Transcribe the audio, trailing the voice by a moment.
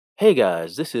Hey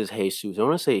guys, this is Jesus. I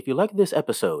want to say if you like this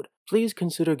episode, please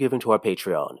consider giving to our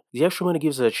Patreon. The extra money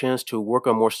gives us a chance to work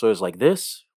on more stories like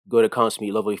this, go to cons to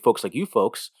meet lovely folks like you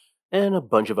folks, and a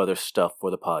bunch of other stuff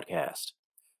for the podcast.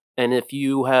 And if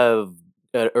you have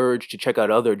an urge to check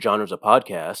out other genres of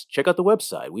podcasts, check out the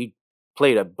website. We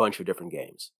played a bunch of different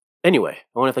games. Anyway,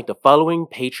 I want to thank the following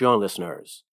Patreon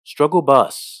listeners: Struggle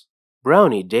Bus,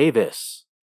 Brownie Davis,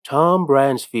 Tom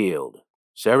Bransfield,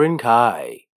 Saren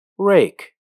Kai, Rake,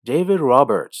 David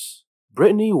Roberts,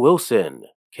 Brittany Wilson,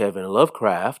 Kevin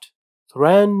Lovecraft,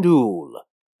 Thranduil,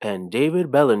 and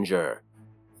David Bellinger.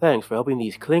 Thanks for helping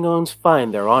these Klingons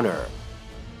find their honor.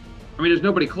 I mean, there's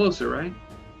nobody closer, right?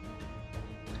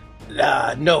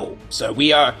 No, sir.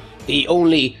 We are the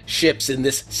only ships in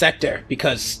this sector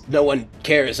because no one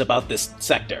cares about this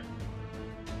sector.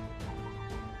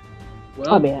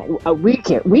 Well, I mean, we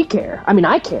care. We care. I mean,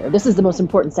 I care. This is the most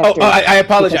important sector. I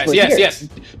apologize. Because we're Yes.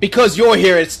 Because you're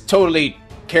here, it's totally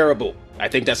careable. I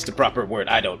think that's the proper word.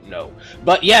 I don't know.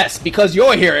 But yes, because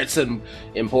you're here, it's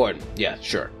important. Yeah,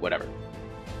 sure. Whatever.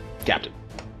 Captain.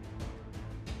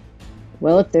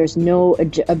 Well, if there's no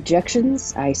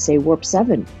objections, I say warp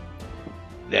 7.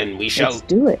 Then we shall Let's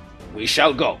do it. We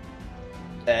shall go.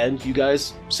 And you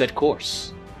guys set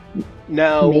course.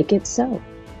 Now Make it so.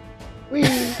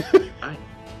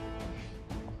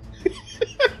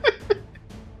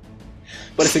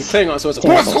 But it's in Klingon, so it's a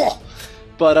Terrible.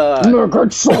 But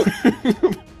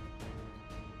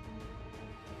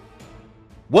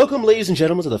welcome, ladies and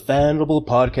gentlemen, to the Fanable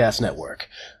Podcast Network,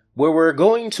 where we're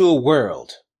going to a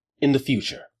world in the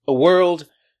future. A world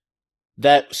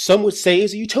that some would say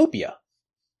is a utopia.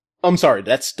 I'm sorry,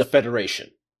 that's the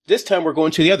Federation. This time we're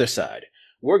going to the other side.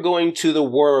 We're going to the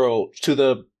world, to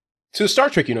the Star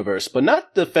Trek universe, but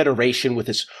not the Federation with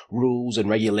its rules and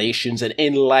regulations and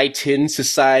enlightened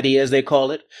society, as they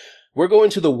call it. We're going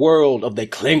to the world of the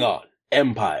Klingon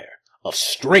Empire, of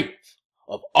strength,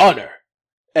 of honor,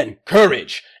 and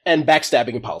courage, and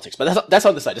backstabbing in politics. But that's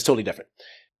on the side. It's totally different.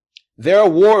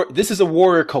 This is a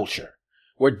warrior culture,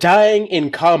 where dying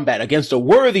in combat against a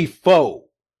worthy foe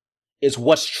is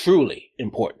what's truly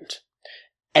important.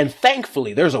 And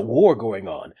thankfully, there's a war going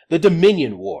on. The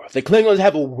Dominion War. The Klingons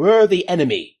have a worthy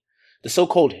enemy. The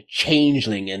so-called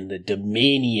Changeling and the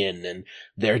Dominion and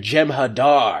their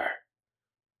Jem'Hadar.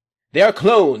 They are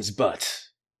clones, but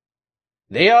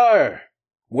they are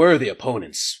worthy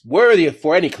opponents. Worthy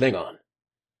for any Klingon.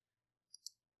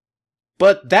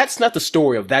 But that's not the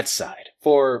story of that side.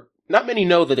 For not many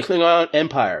know that the Klingon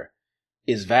Empire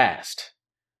is vast.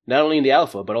 Not only in the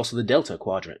Alpha, but also the Delta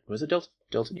Quadrant. Was it Delta?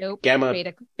 Nope. Gamma.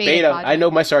 Beta I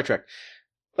know my Star Trek.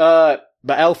 The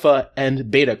Alpha and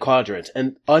Beta Quadrant.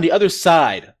 And on the other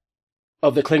side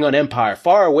of the Klingon Empire,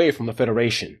 far away from the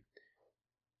Federation,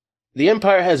 the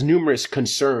Empire has numerous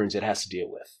concerns it has to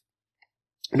deal with.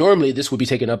 Normally, this would be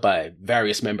taken up by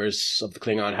various members of the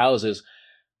Klingon houses,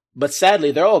 but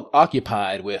sadly, they're all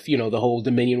occupied with, the whole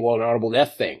Dominion War and Honorable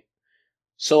Death thing.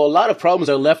 So a lot of problems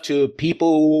are left to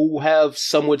people who have,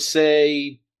 some would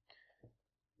say,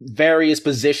 various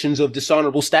positions of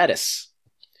dishonorable status.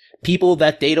 People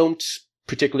that they don't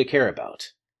particularly care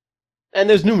about. And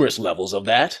there's numerous levels of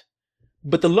that.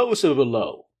 But the lowest of the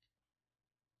low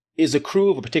is a crew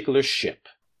of a particular ship.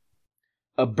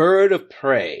 A bird of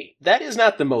prey. That is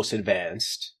not the most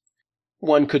advanced.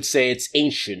 One could say it's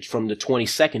ancient from the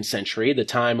 22nd century, the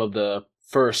time of the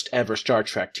first ever Star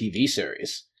Trek TV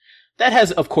series. That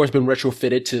has, of course, been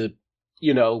retrofitted to,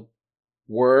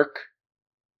 work.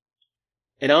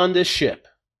 And on this ship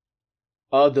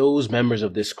are those members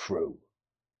of this crew.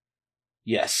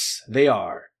 Yes, they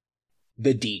are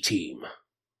the D-Team.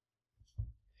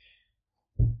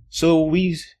 So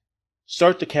we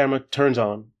start, the camera turns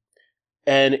on,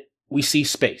 and we see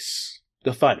space,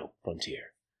 the final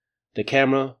frontier. The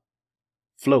camera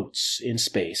floats in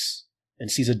space and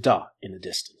sees a dot in the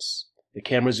distance. The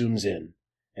camera zooms in,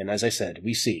 and as I said,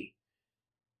 we see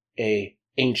an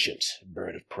ancient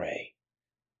bird of prey.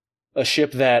 A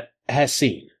ship that has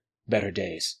seen better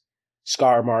days.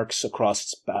 Scar marks across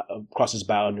its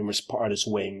bow, numerous parts of its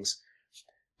wings.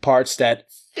 Parts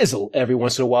that fizzle every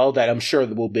once in a while that I'm sure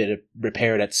will be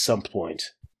repaired at some point.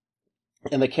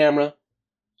 And the camera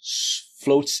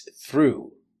floats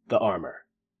through the armor.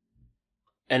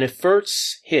 And it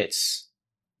first hits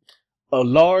a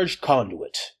large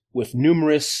conduit with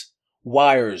numerous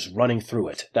wires running through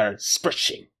it that are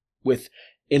splishing with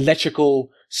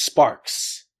electrical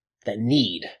sparks that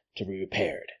need to be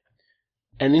repaired.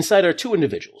 And inside are two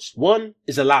individuals. One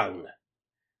is Alang,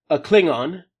 a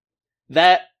Klingon,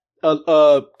 a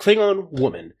Klingon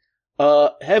woman, a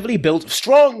heavily built,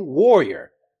 strong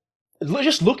warrior,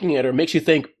 just looking at her makes you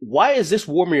think, why is this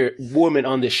woman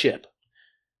on this ship?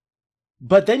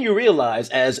 But then you realize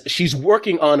as she's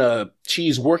working on a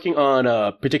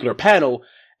particular panel,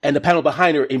 and the panel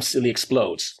behind her instantly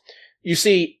explodes. You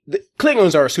see, the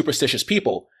Klingons are superstitious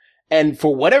people, and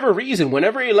for whatever reason,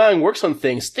 whenever Elan works on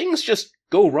things just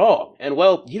go wrong. And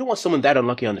well, you don't want someone that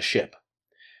unlucky on the ship.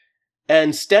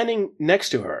 And standing next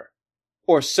to her,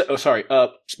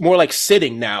 more like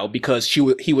sitting now because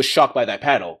he was shocked by that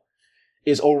panel,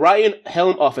 is Orion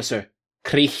Helm Officer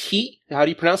Krihi. How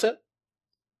do you pronounce it?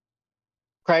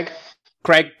 Craig.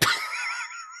 Craig.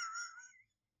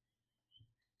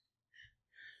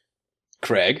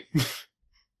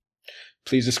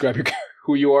 Please describe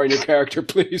who you are and your character,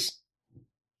 please.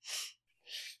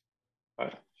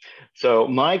 So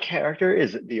my character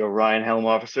is the Orion Helm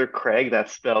Officer Craig.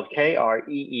 That's spelled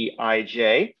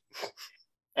Kreeij,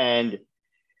 and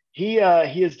he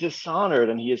is dishonored,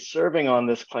 and he is serving on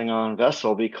this Klingon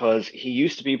vessel because he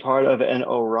used to be part of an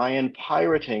Orion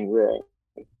pirating ring,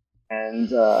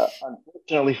 and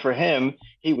unfortunately for him,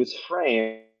 he was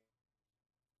framed.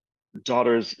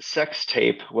 Daughter's sex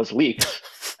tape was leaked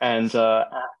and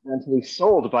accidentally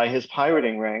sold by his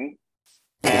pirating ring.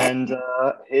 And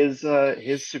his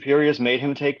superiors made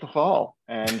him take the fall.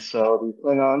 And so the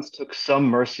Klingons took some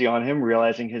mercy on him,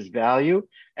 realizing his value,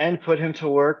 and put him to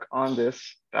work on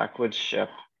this backwoods ship.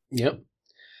 Yep.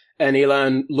 And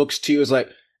Elan looks to you as like,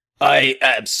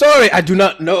 I'm sorry, I do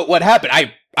not know what happened.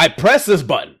 I pressed this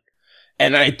button,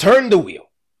 and I turned the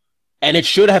wheel, and it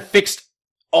should have fixed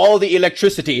all the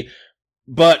electricity.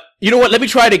 But you know what? Let me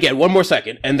try it again. One more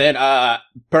second, and then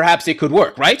perhaps it could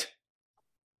work, right?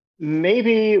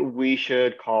 Maybe we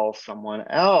should call someone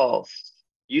else.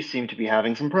 You seem to be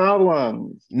having some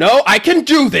problems. No, I can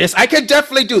do this. I can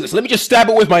definitely do this. Let me just stab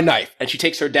it with my knife. And she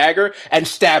takes her dagger and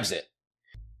stabs it.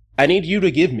 I need you to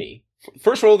give me,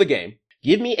 first roll of the game,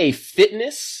 give me a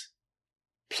fitness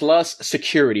plus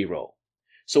security roll.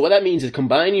 So what that means is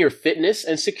combine your fitness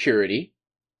and security.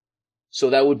 So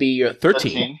that would be your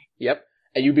 13. Yep.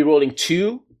 And you'd be rolling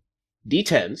 2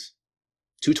 d10s.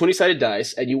 2 20-sided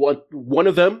dice, and you want one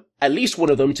of them, at least one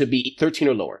of them, to be 13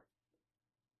 or lower.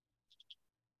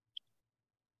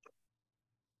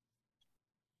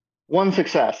 One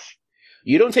success.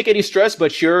 You don't take any stress,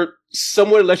 but you're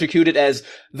somewhat electrocuted as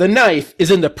the knife is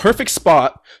in the perfect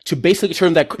spot to basically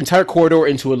turn that entire corridor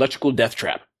into an electrical death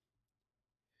trap.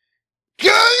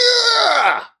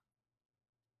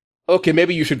 Okay,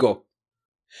 maybe you should go.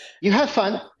 You have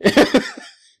fun.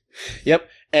 Yep,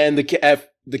 and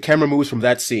the camera moves from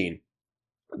that scene,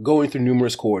 going through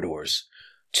numerous corridors,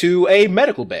 to a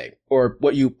medical bay, or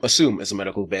what you assume is a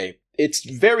medical bay. It's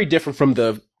very different from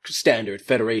the standard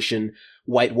Federation,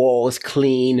 white walls,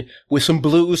 clean, with some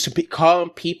blues to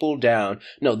calm people down.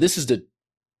 No, this is the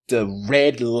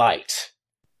red light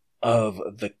of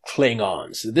the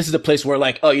Klingons. This is the place where,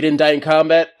 like, oh, you didn't die in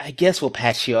combat? I guess we'll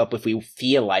patch you up if we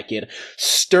feel like it.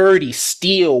 Sturdy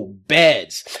steel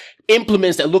beds,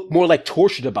 implements that look more like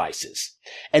torture devices.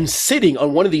 And sitting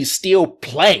on one of these steel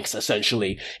planks,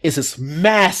 essentially, is this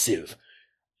massive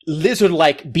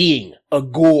lizard-like being, a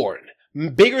Gorn,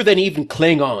 bigger than even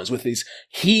Klingons, with his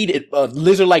heated,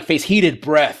 lizard-like face, heated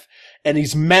breath. And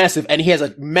he's massive, and he has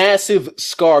a massive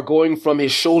scar going from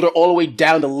his shoulder all the way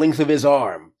down the length of his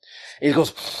arm. And he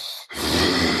goes,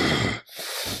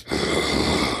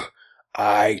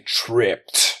 I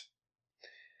tripped.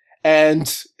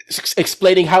 And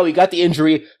explaining how he got the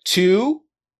injury to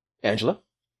Angela.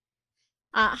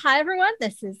 Hi, everyone.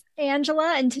 This is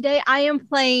Angela, and today I am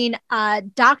playing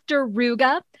Dr.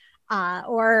 Ruga,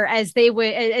 or as he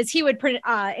would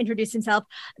introduce himself,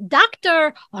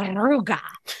 Dr. Ruga,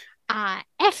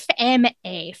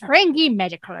 FMA, Ferengi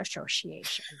Medical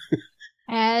Association.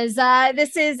 As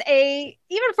this is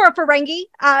even for a Ferengi,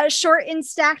 short in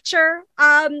stature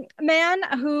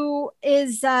man who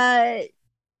is,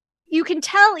 you can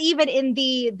tell even in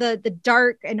the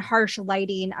dark and harsh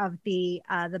lighting of the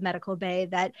medical bay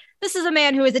that this is a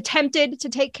man who has attempted to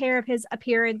take care of his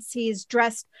appearance. He's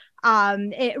dressed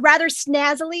rather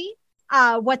snazzily.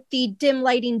 What the dim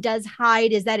lighting does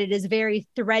hide is that it is very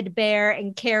threadbare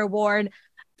and careworn.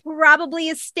 Probably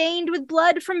is stained with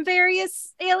blood from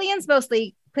various aliens,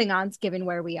 mostly Klingons, given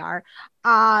where we are.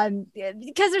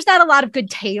 Because there's not a lot of good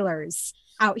tailors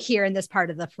out here in this part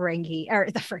of the Ferengi,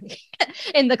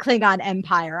 in the Klingon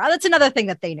Empire. That's another thing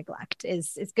that they neglect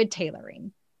is good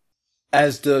tailoring.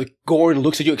 As the Gorn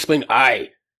looks at you, explaining, I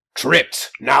tripped.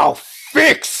 Now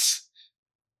fix!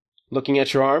 Looking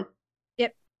at your arm?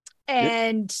 Yep.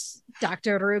 And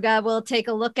Dr. Ruga will take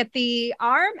a look at the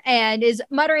arm and is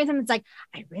muttering something. It's like,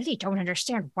 I really don't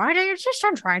understand. Why are you just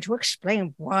trying to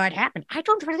explain what happened? I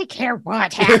don't really care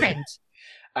what happened.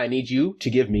 I need you to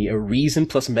give me a reason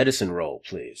plus medicine roll,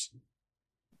 please.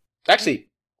 Actually,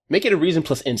 make it a reason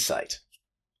plus insight.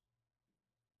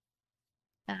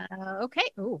 Okay.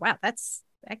 Oh, wow. That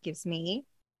gives me.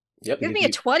 Yep. Give me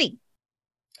a 20.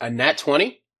 A nat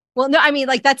 20? Well, no, I mean,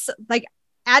 like, that's like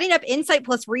adding up insight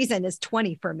plus reason is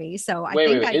 20 for me. So I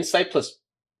think insight plus.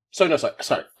 Sorry.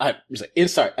 I was like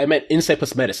insight. I meant insight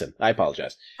plus medicine. I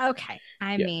apologize. Okay.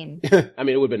 I mean, it would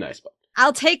have been nice, but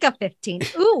I'll take a 15.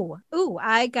 Ooh,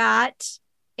 I got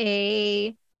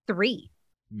a 3.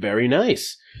 Very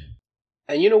nice.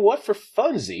 And you know what? For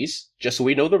funsies, just so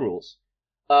we know the rules,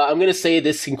 I'm going to say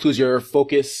this includes your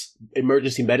focus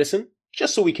emergency medicine,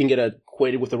 just so we can get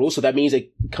acquainted with the rules. So that means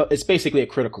it's basically a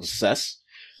critical success.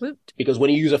 Woot. Because when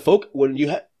you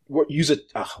use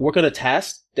work on a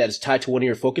task that is tied to one of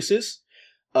your focuses,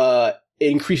 it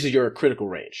increases your critical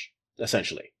range,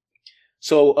 essentially.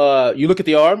 So you look at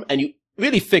the arm and you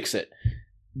really fix it,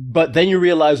 but then you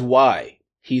realize why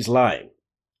he's lying.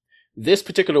 This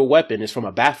particular weapon is from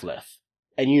a bathleth,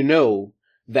 and you know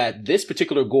that this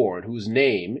particular Gorn, whose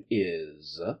name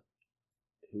is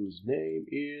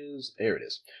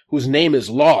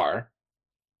Lar,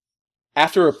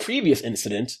 after a previous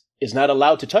incident, is not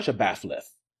allowed to touch a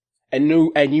bathleth. And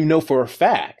you know for a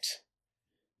fact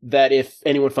that if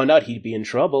anyone found out, he'd be in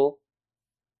trouble.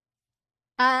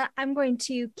 I'm going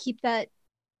to keep that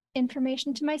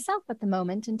information to myself at the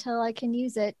moment until I can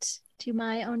use it to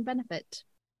my own benefit.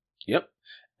 Yep.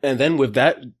 And then with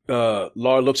that,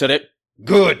 Lar looks at it.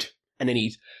 Good. And then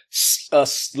he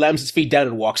slams his feet down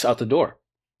and walks out the door.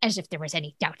 As if there was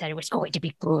any doubt that it was going to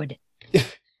be good.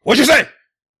 What'd you say?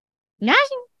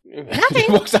 Nothing.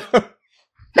 He walks out.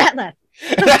 Battleth.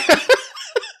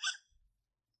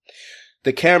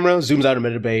 The camera zooms out of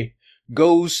Medibay,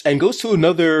 goes to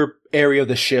another area of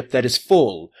the ship that is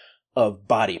full of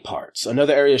body parts.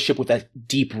 Another area of the ship with that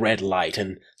deep red light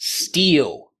and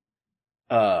steel.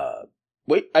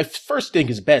 I first think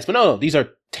it's beds, but no, these are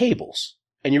tables.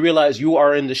 And you realize you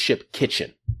are in the ship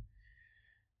kitchen.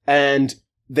 And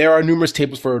there are numerous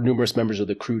tables for numerous members of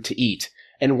the crew to eat.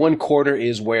 And one corner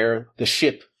is where the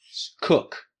ship's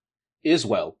cook is,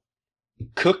 well,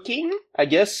 cooking, I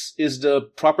guess, is the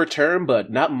proper term,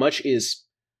 but not much is,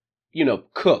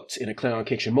 cooked in a Klingon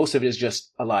kitchen. Most of it is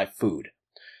just alive food.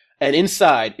 And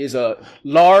inside is a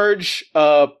large,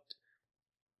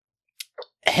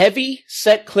 heavy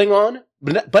set Klingon,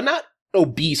 but not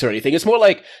obese or anything. It's more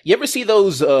like, you ever see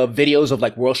those videos of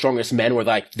like World's Strongest Men where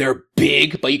like they're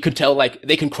big, but you can tell like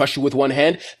they can crush you with one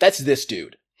hand? That's this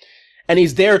dude. And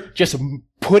he's there just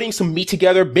putting some meat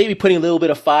together, maybe putting a little bit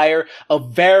of fire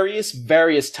of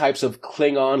various types of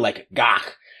Klingon, like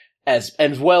gach, as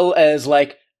well as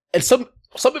like, and some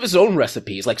of his own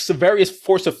recipes, like some various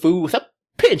force of food with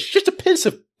just a pinch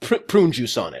of prune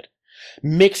juice on it,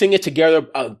 mixing it together,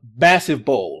 a massive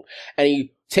bowl. And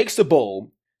he takes the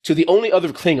bowl to the only other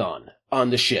Klingon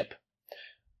on the ship,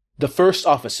 the first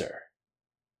officer,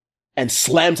 and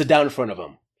slams it down in front of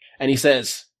him. And he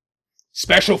says,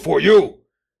 "Special for you."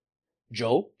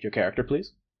 Joel, your character,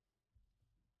 please.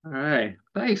 All right.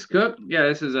 Thanks, Cook. Yeah,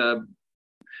 this is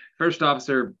First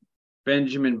Officer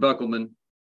Benjamin Buckleman.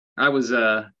 I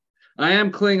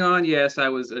am Klingon, yes. I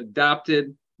was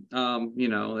adopted.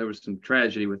 There was some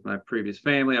tragedy with my previous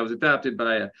family. I was adopted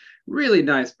by a really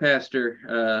nice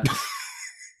pastor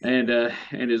and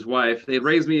his wife. They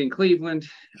raised me in Cleveland.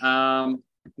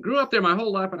 Grew up there my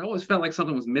whole life, but I always felt like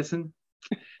something was missing.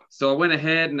 So I went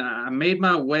ahead and I made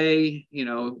my way,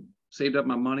 saved up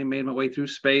my money, made my way through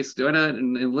space,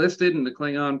 and enlisted in the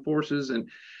Klingon forces, and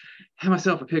had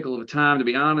myself a pickle of a time, to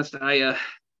be honest.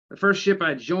 The first ship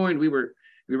I joined, we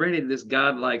ran into this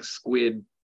godlike squid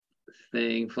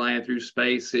thing flying through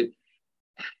space. It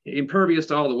impervious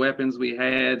to all the weapons we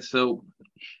had. So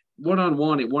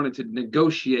one-on-one, it wanted to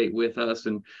negotiate with us.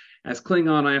 And as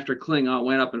Klingon after Klingon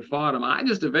went up and fought him, I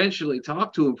just eventually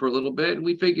talked to him for a little bit, and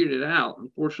we figured it out.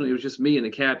 Unfortunately, it was just me and the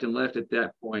captain left at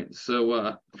that point.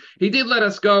 So he did let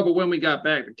us go, but when we got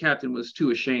back, the captain was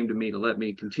too ashamed of me to let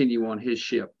me continue on his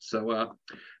ship. So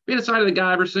been a side of the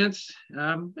guy ever since.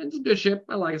 It's a good ship.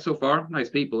 I like it so far. Nice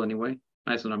people, anyway.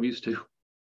 Nice than I'm used to.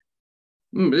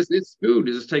 This food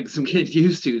is taking some getting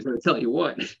used to, so I tell you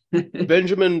what.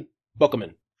 Benjamin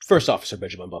Buckleman, First Officer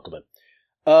Benjamin Buckleman.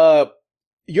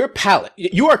 Your palate,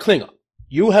 you are Klingon.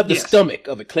 You have the stomach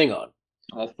of a Klingon.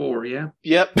 All four, yeah.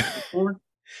 Yep. 4,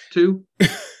 2.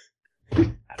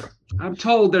 I'm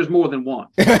told there's more than one.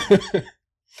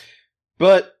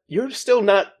 But you're still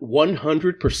not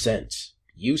 100%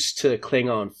 used to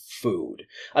Klingon food.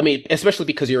 I mean, especially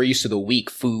because you're used to the weak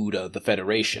food of the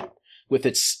Federation, with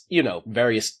its,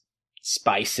 various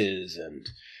spices and,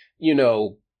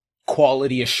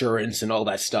 quality assurance and all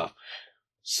that stuff.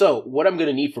 So, what I'm going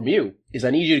to need from you is I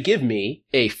need you to give me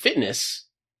a fitness,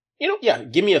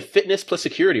 give me a fitness plus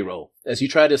security roll as you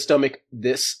try to stomach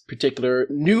this particular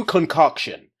new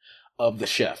concoction of the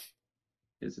chef.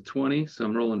 It's a 20, so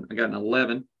I got an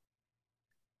 11.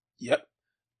 Yep.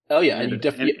 Oh, yeah. And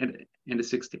a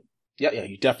 16. Yeah,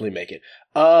 you definitely make it.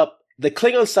 The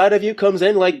Klingon side of you comes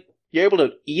in, like, you're able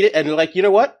to eat it, and you're like, you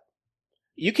know what?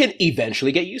 You can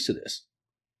eventually get used to this.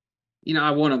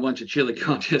 I won a bunch of chili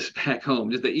contests back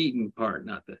home. Just the eating part,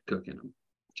 not the cooking. I'm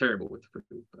terrible with the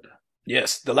food. But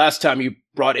yes, the last time you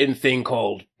brought in thing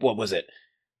called, what was it?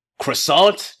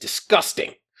 Croissant?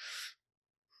 Disgusting.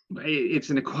 It's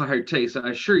an acquired taste. I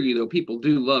assure you, though, people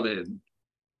do love it.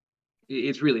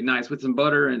 It's really nice with some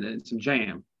butter and some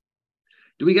jam.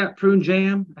 Do we got prune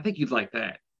jam? I think you'd like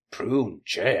that. Prune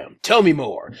jam. Tell me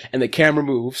more. And the camera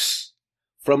moves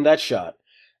from that shot,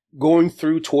 going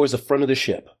through towards the front of the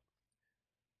ship,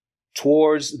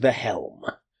 towards the helm,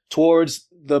 towards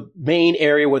the main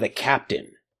area where the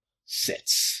captain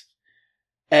sits.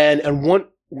 And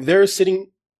they're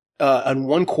sitting on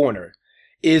one corner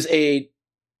is a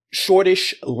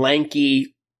shortish,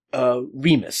 lanky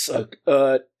Remus,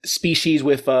 a species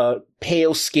with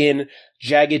pale skin,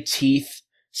 jagged teeth,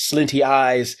 slinty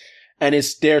eyes, and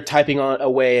is there typing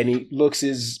away, and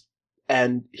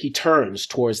he turns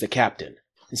towards the captain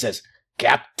and says,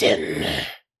 "Captain,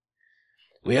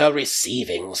 we are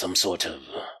receiving some sort of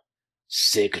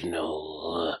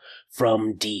signal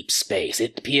from deep space.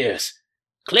 It appears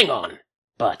Klingon,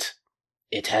 but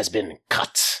it has been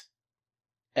cut."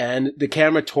 And the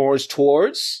camera tours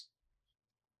towards...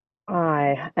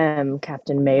 I am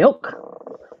Captain Mayok.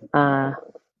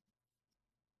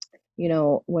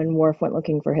 When Worf went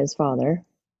looking for his father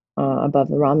above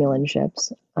the Romulan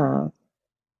ships,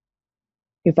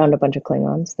 he found a bunch of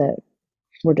Klingons that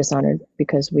were dishonored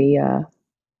because we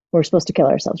were supposed to kill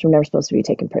ourselves. We're never supposed to be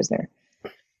taken prisoner.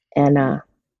 And, I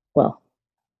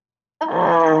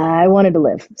wanted to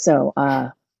live. So,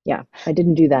 I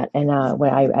didn't do that. And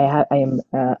when I am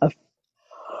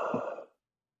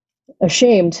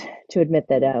ashamed to admit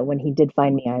that when he did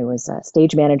find me, I was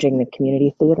stage managing the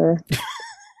community theater.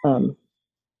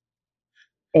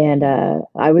 And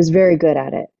I was very good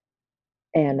at it.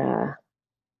 And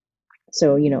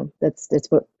so, that's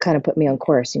what kind of put me on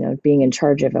course. Being in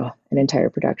charge of an entire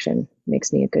production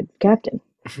makes me a good captain.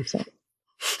 So,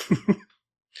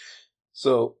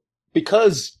 so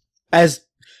because here's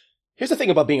the thing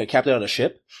about being a captain on a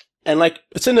ship, and like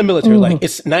it's in the military, like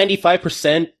it's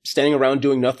 95% standing around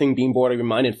doing nothing, being bored out of your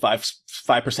mind, and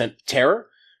 5% terror.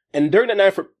 And during that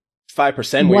 5%,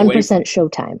 1%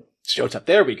 showtime. Showtime.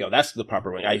 There we go. That's the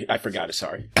proper way. I forgot it.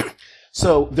 Sorry.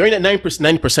 So during that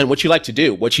 90%, what you like to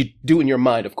do, what you do in your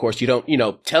mind, of course, you don't,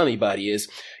 tell anybody, is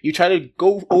you try to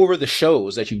go over the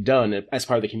shows that you've done as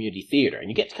part of the community theater, and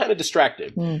you get kind of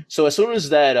distracted. So as soon as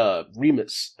that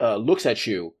Remus looks at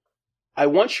you, I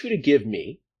want you to give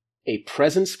me a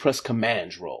presence plus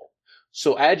command roll.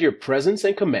 So add your presence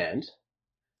and command,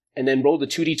 and then roll the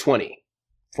 2d20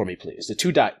 for me, please. The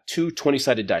two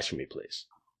 20-sided dice for me, please.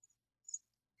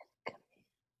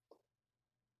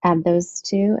 Add those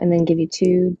two, and then give you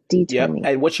 2 d20. Yep.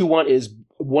 And what you want is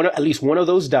at least one of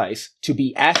those dice to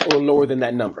be at or lower than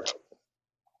that number.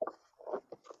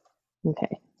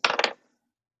 Okay.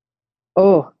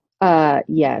 Oh,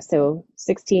 yeah. So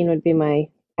 16 would be my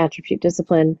attribute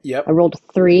discipline. Yep. I rolled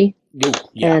 3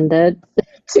 and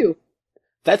 2.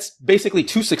 That's basically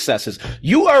 2 successes.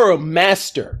 You are a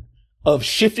master of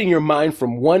shifting your mind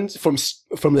from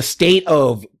the state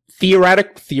of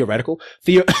theatrical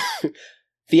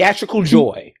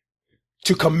joy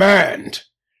to command.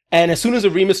 And as soon as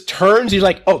the Remus turns, you're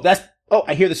like,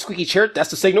 I hear the squeaky chair. That's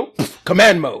the signal.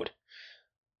 Command mode.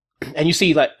 And you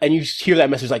see and you hear that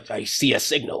message like, I see a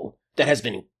signal that has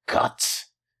been cut.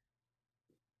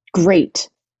 Great.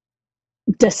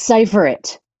 Decipher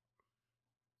it.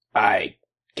 I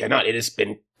cannot. It has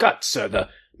been cut, sir. The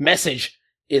message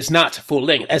is not full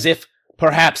length, as if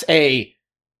perhaps the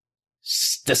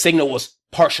signal was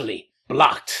partially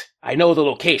blocked. I know the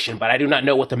location, but I do not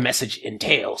know what the message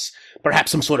entails.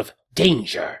 Perhaps some sort of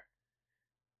danger.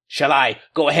 Shall I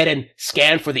go ahead and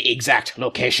scan for the exact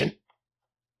location?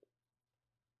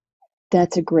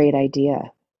 That's a great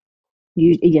idea.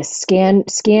 You scan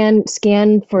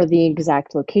for the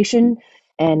exact location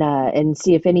and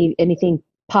see if anything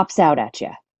pops out at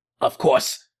you. Of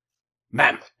course,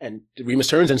 ma'am. And Remus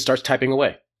turns and starts typing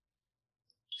away.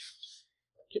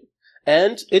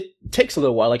 And it takes a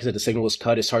little while. Like I said, the signal was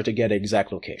cut. It's hard to get an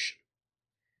exact location.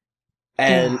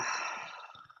 And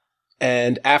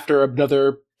after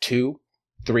another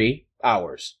 2-3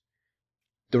 hours,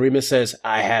 Dorima says,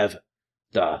 I have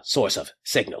the source of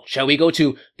signal. Shall we go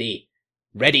to the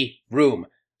ready room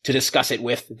to discuss it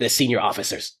with the senior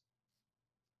officers?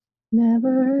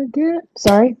 Never again.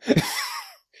 Sorry?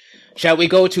 Shall we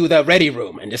go to the ready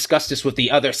room and discuss this with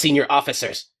the other senior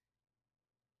officers?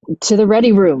 To the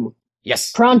ready room.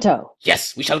 Yes. Pronto.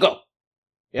 Yes, we shall go.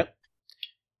 Yep.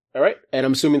 All right. And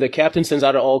I'm assuming the captain sends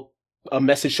out a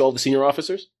message to all the senior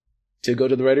officers to go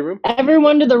to the ready room?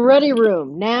 Everyone to the ready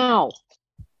room, now.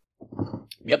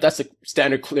 Yep, that's the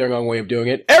standard clearing way of doing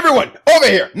it. Everyone, over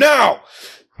here, now!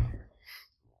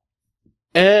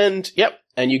 And, yep,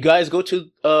 and you guys go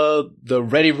to the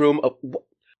ready room.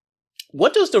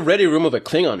 What does the ready room of a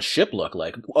Klingon ship look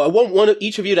like? I want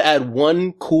each of you to add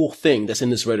one cool thing that's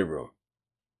in this ready room.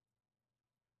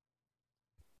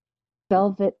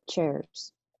 Velvet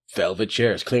chairs. Velvet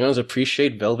chairs. Klingons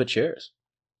appreciate velvet chairs.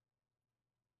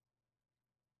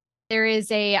 There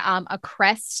is a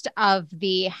crest of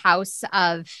the house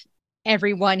of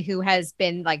everyone who has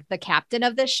been like the captain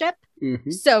of this ship.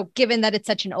 Mm-hmm. So given that it's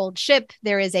such an old ship,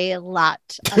 there is a lot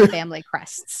of family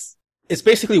crests. It's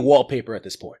basically wallpaper at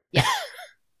this point. Yeah.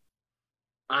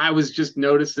 I was just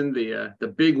noticing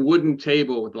the big wooden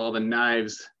table with all the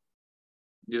knives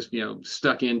just,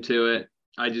 stuck into it.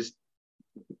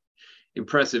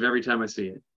 Impressive every time I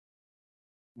see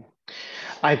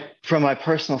it. From my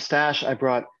personal stash, I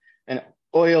brought an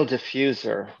oil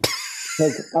diffuser.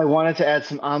 I wanted to add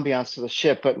some ambiance to the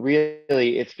ship, but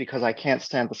really it's because I can't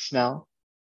stand the smell.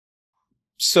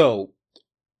 So,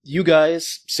 you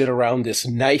guys sit around this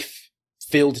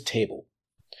knife-filled table.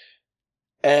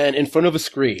 And in front of a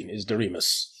screen is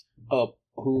Dorimus,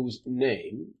 whose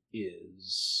name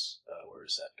is... where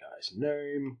is that guy's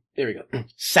name? There we go.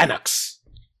 Sanux.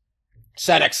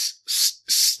 Sanux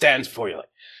stands for you.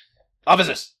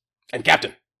 Officers and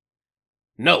captain,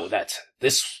 know that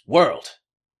this world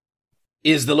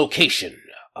is the location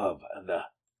of the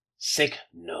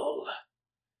signal.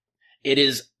 It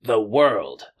is the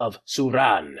world of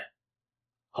Suran,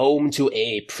 home to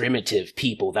a primitive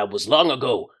people that was long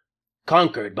ago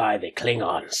conquered by the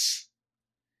Klingons.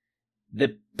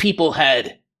 The people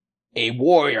had a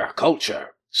warrior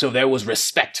culture, so there was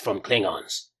respect from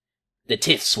Klingons. The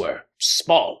Tiths were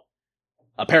small.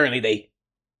 Apparently they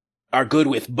are good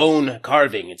with bone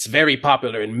carving. It's very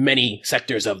popular in many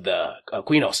sectors of the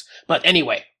Quinos. But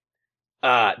anyway,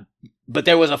 but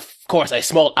there was, of course, a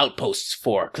small outpost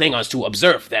for Klingons to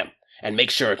observe them and make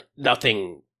sure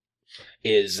nothing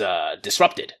is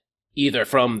disrupted, either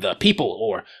from the people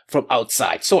or from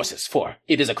outside sources. For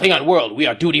it is a Klingon world, we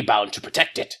are duty-bound to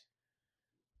protect it.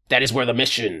 That is where the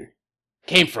mission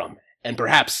came from, and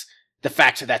perhaps the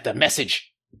fact that the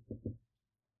message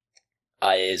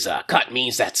is cut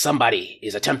means that somebody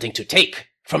is attempting to take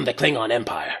from the Klingon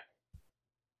Empire.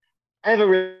 I have a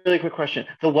really quick question.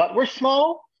 The what were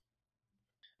small?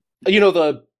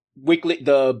 The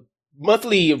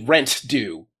monthly rent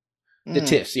due. The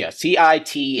TIFs, yeah.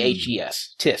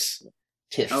 Tithes. TIFs.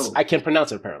 TIFs. Oh. I can't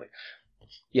pronounce it, apparently.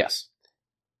 Yes.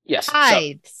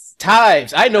 Tithes. So,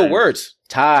 tithes. I know words.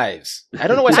 Tithes. I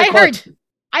don't know why I call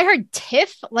I heard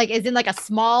tiff, like as in like a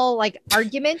small like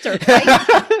argument or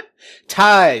fight.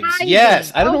 Tithes.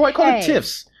 Yes. I don't know why I call it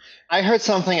TIFs. I heard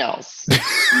something else.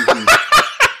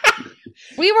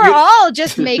 We were all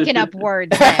just making up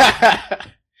words.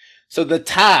 So the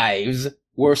tithes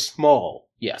were small.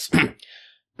 Yes.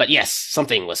 But yes,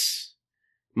 something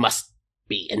must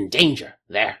be in danger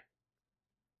there.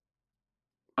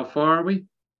 How far are we?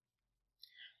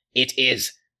 It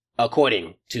is,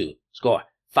 according to Score,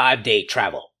 5-day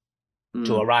travel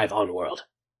to arrive on world.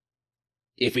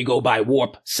 If we go by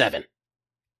warp 7.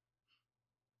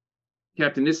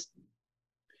 Captain,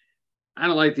 I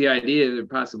don't like the idea of there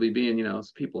possibly being,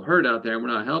 people hurt out there and we're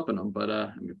not helping them, but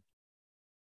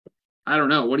I don't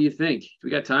know. What do you think? Do we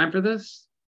got time for this?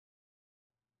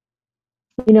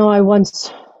 I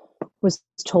once was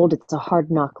told it's a hard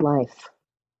knock life.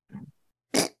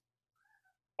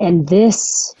 And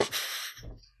this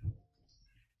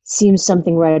seems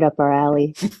something right up our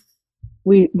alley.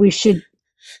 We should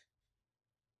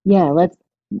let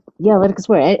us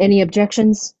swear. Any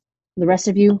objections? The rest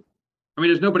of you? I mean,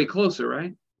 there's nobody closer,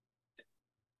 right?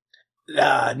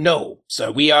 No,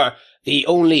 sir. We are the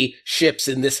only ships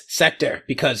in this sector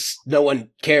because no one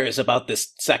cares about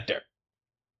this sector.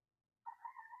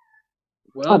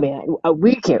 Well, I mean,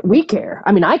 we care.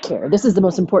 I mean, I care. This is the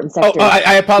most important sector. Oh,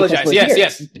 I apologize.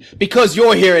 Yes. Because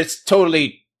you're here, it's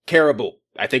totally careable.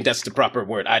 I think that's the proper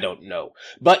word. I don't know.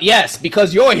 But yes,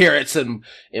 because you're here, it's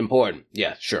important.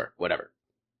 Yeah, sure, whatever.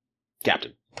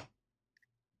 Captain.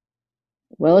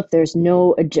 Well, if there's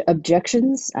no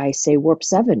objections, I say warp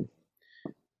 7.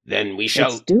 Then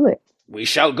Let's do it. We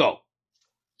shall go.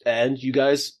 And you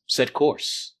guys set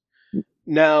course.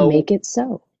 Now Make it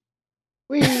so.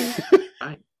 but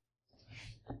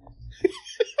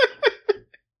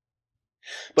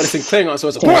it's in Klingon, so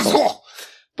it's a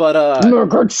but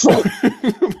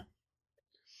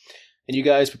and you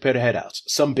guys prepare to head out.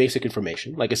 Some basic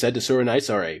information. Like I said, the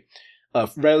Suranites are a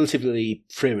relatively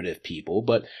primitive people,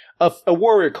 but a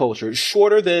warrior culture,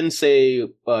 shorter than, say,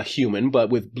 a human, but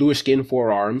with bluish skin,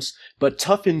 4 arms, but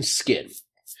toughened skin.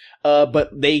 But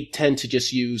they tend to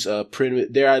just use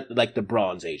primitive. They're at like the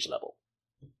Bronze Age level,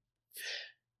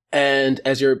 and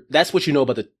that's what you know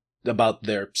about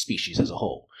their species as a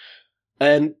whole.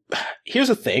 And here's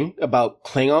the thing about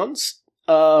Klingons.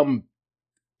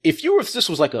 If this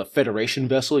was like a Federation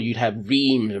vessel, you'd have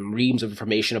reams and reams of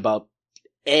information about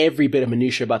every bit of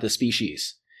minutia about the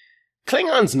species.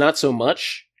 Klingons, not so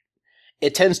much.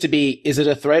 It tends to be, is it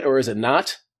a threat or is it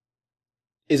not?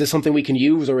 Is it something we can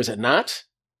use or is it not?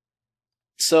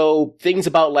 So things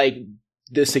about like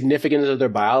the significance of their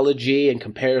biology and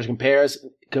compare and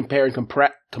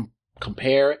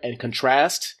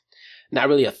contrast, not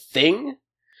really a thing.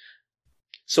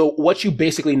 So what you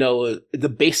basically know is the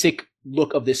basic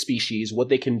look of this species, what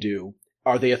they can do,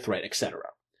 are they a threat, etc.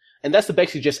 And that's the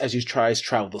basic just as you try to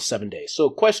travel those 7 days. So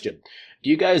question, do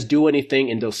you guys do anything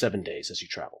in those 7 days as you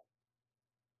travel?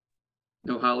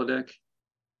 No holodeck?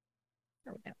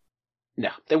 No,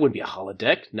 there wouldn't be a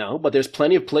holodeck, no, but there's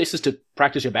plenty of places to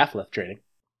practice your bathleth training.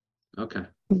 Okay.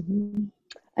 Mm-hmm.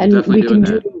 And Definitely we can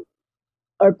doing do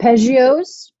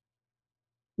arpeggios.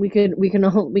 We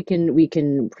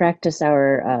can practice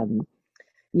our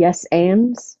yes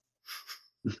ands.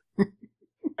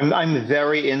 I'm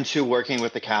very into working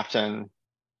with the captain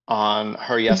on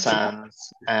her yes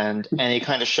ands and any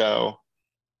kind of show,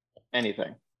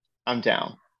 anything. I'm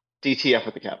down. DTF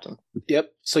with the captain.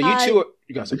 Yep. So you two are.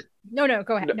 You guys. No,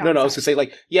 go ahead. No. I was gonna say,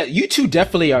 like, yeah, you two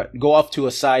definitely go off to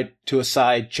a side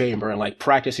chamber and like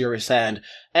practice your sand,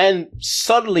 and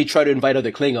subtly try to invite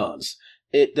other Klingons.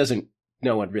 It doesn't.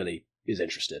 No one really is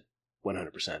interested.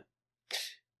 100%.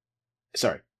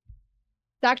 Sorry.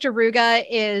 Dr. Ruga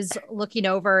is looking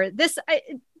over this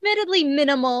admittedly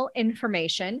minimal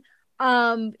information.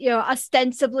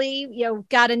 Ostensibly,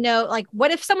 got to know, like, what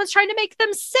if someone's trying to make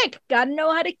them sick? Got to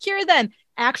know how to cure them.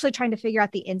 Actually trying to figure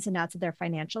out the ins and outs of their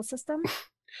financial system.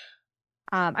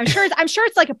 I'm sure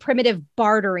it's like a primitive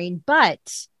bartering,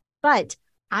 but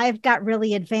I've got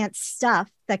really advanced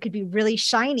stuff that could be really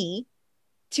shiny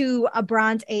to a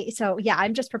Bronze Age. So yeah,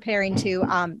 I'm just preparing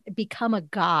to become a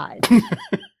god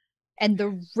and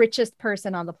the richest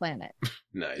person on the planet.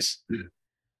 Nice.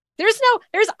 There's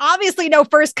obviously no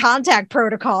first contact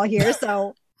protocol here,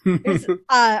 so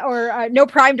or no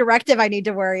prime directive I need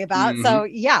to worry about. Mm-hmm. So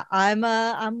yeah, I'm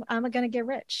gonna get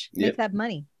rich, make that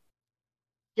money.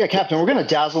 Yeah, Captain, we're gonna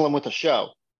dazzle him with a show.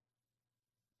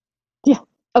 Yeah,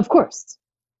 of course,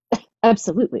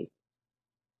 absolutely.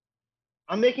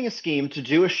 I'm making a scheme to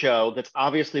do a show that's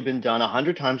obviously been done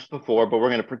 100 times before, but we're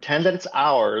gonna pretend that it's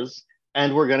ours,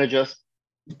 and we're gonna just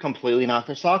completely knock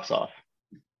their socks off.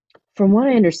 From what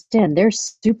I understand, they're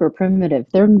super primitive.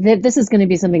 This is going to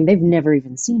be something they've never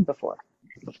even seen before.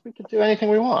 We could do anything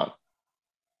we want.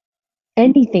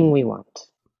 Anything we want.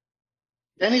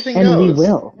 Anything and goes. We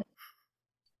will.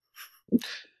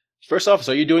 First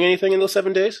officer, are you doing anything in those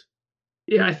 7 days?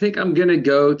 Yeah, I think I'm gonna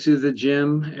go to the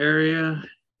gym area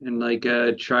and like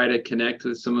try to connect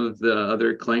with some of the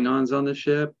other Klingons on the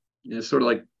ship. It's sort of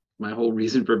like my whole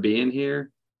reason for being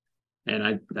here.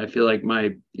 And I feel like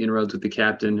my inroads with the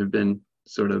captain have been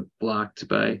sort of blocked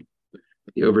by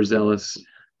the overzealous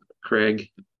Craig.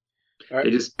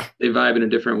 Right. They vibe in a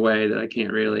different way that I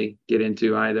can't really get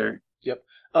into either. Yep.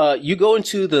 You go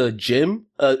into the gym.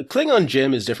 Klingon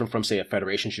gym is different from, say, a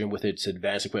Federation gym with its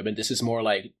advanced equipment. This is more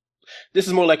like a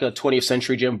 20th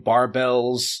century gym,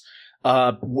 barbells,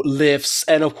 lifts,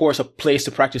 and of course a place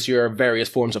to practice your various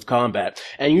forms of combat.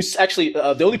 And you actually,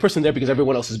 the only person there because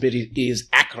everyone else is busy is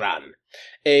Akran,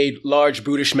 a large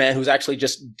brutish man who's actually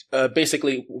just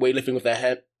basically weightlifting with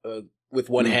with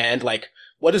one hand, like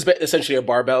what is essentially a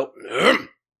barbell.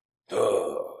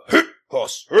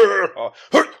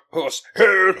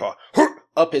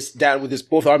 Up his down with his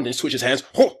both arms and switch his hands.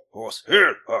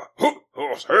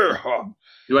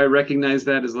 Do I recognize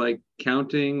that as like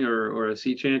counting or a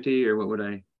sea chanty, or what would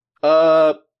I?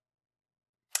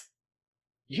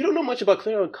 You don't know much about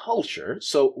Klingon culture,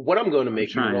 so what I'm going to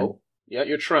make you roll. Yeah,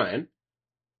 you're trying.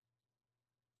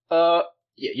 Yeah,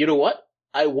 you know what?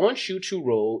 I want you to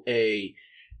roll a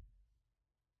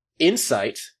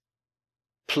insight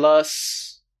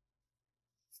plus,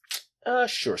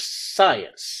 sure,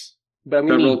 science. But I'm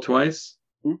Do I gonna roll need twice?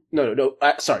 no.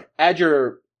 Sorry, add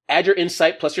your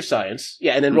insight plus your science.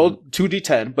 Yeah, and then roll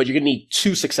 2d10. But you're gonna need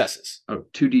 2 successes. Oh,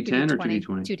 2d10 or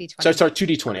 2d20? 2d20. Sorry,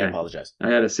 2d20. Okay. I apologize. I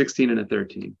had a 16 and a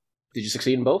 13. Did you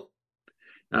succeed in both?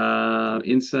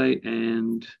 Insight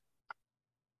and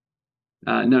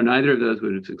no, neither of those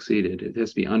would have succeeded. It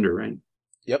has to be under, right?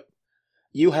 Yep.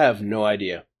 You have no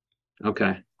idea.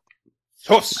 Okay.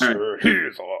 Husser,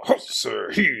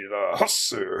 husser,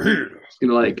 husser.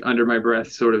 Gonna like under my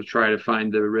breath sort of try to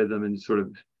find the rhythm and sort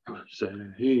of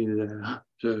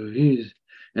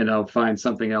and I'll find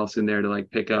something else in there to like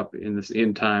pick up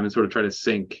in time and sort of try to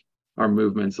sync our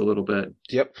movements a little bit.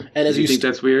 Yep. And as you think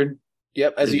that's weird?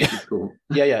 Yep. As you cool.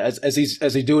 Yeah. As he's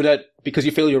doing that, because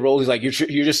you fail your roll, he's like you're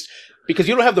just because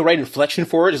you don't have the right inflection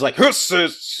for it. It's like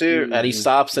and he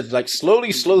stops and like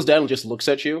slowly slows down and just looks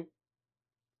at you.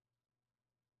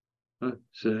 I'm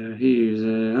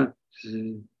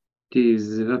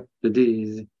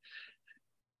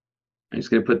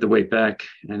just gonna put the weight back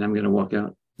and I'm gonna walk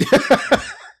out.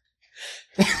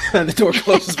 And the door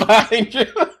closes behind you.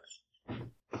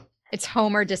 It's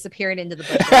Homer disappearing into the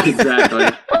bushes.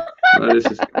 Exactly. Well, this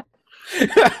is...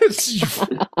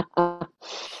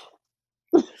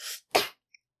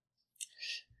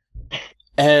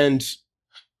 And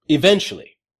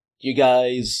eventually, you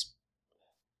guys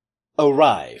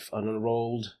arrive on the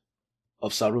world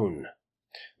of Sarun.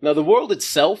 Now, the world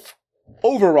itself,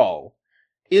 overall,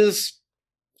 is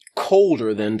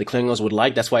colder than the Klingons would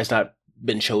like. That's why it's not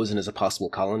been chosen as a possible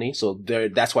colony. So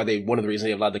that's why one of the reasons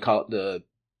they allowed the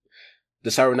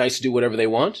Sarunites to do whatever they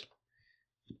want.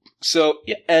 So,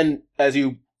 yeah, and as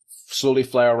you slowly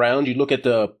fly around, you look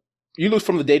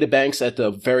from the data banks at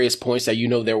the various points that you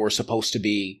know there were supposed to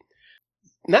be,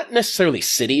 not necessarily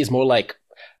cities, more like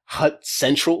hut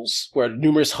centrals, where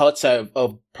numerous huts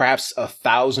of perhaps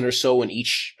 1,000 or so in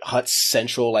each hut's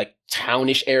central, like,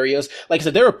 townish areas. Like I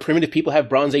said, there are primitive people who have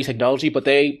Bronze Age technology, but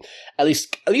they, at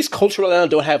least culturally,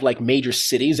 don't have, like, major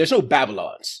cities. There's no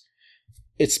Babylons.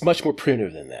 It's much more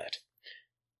primitive than that.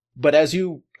 But as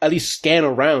you at least scan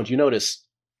around, you notice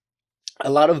a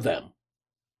lot of them,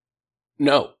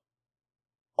 no,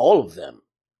 all of them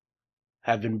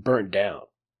have been burnt down.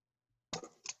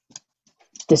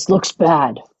 This looks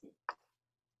bad.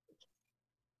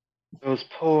 Those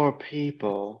poor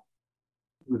people.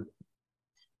 And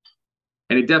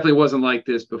it definitely wasn't like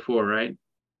this before, right?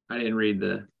 I didn't read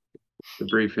the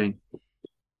briefing.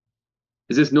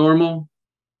 Is this normal?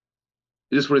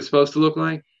 Is this what it's supposed to look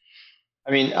like? I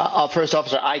mean, first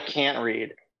officer, I can't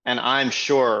read, and I'm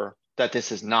sure that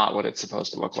this is not what it's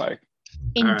supposed to look like.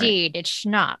 Indeed, it's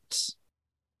not.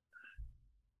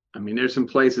 I mean, there's some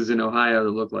places in Ohio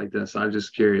that look like this. I'm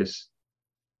just curious.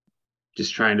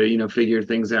 Just trying to, figure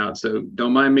things out. So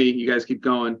don't mind me. You guys keep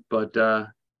going. But,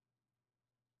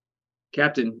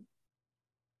 Captain,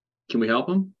 can we help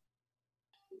him?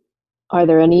 Are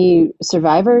there any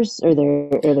survivors? Are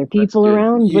there people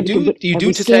around?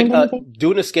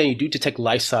 Doing a scan, you do detect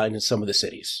life signs in some of the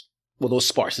cities. Well, those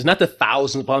sparse. It's not the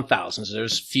thousands upon thousands.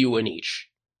 There's few in each.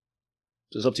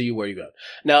 So it's up to you where you go.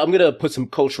 Now, I'm going to put some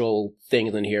cultural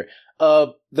things in here.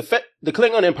 The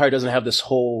Klingon Empire doesn't have this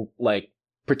whole, like,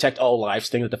 protect all lives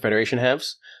thing that the Federation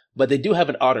has, but they do have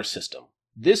an honor system.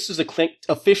 This is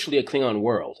officially a Klingon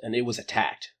world, and it was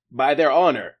attacked. By their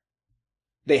honor,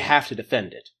 they have to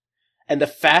defend it. And the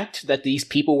fact that these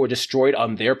people were destroyed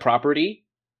on their property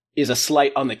is a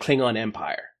slight on the Klingon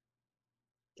Empire.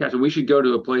 Captain, we should go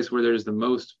to a place where there's the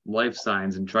most life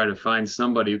signs and try to find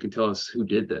somebody who can tell us who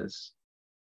did this.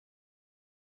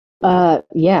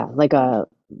 Yeah, like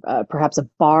perhaps a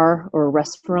bar or a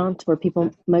restaurant where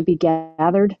people might be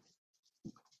gathered.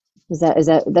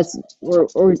 That's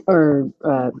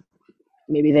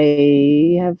maybe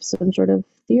they have some sort of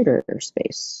theater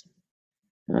space.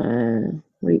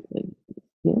 Maybe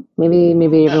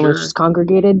everyone's just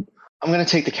congregated. I'm going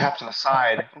to take the captain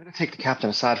aside.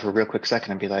 For a real quick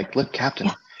second and be like, "Look,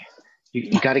 Captain,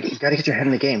 you got to get your head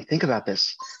in the game. Think about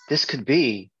this. This could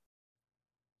be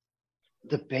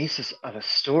the basis of a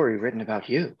story written about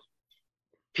you.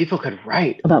 People could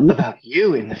write about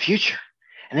you in the future,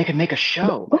 and they could make a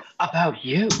show about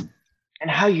you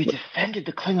and how you defended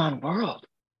the Klingon world.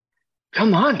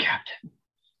 Come on, Captain.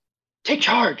 Take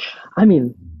charge." I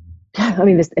mean,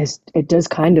 it does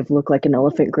kind of look like an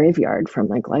elephant graveyard from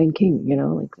like Lion King,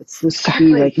 like this could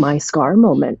be like my Scar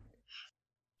moment.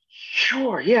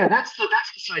 Sure, yeah, that's the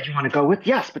side you want to go with.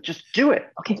 Yes, but just do it.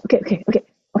 Okay.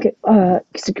 Okay. All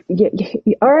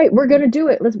right, we're gonna do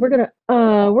it. We're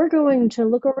going to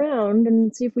look around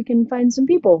and see if we can find some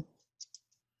people.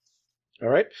 All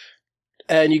right.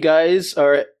 And you guys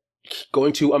are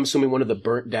going to, I'm assuming, one of the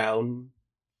burnt down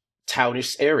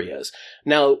townish areas.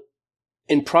 Now,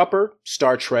 in proper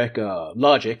Star Trek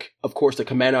logic, of course, the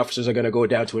command officers are going to go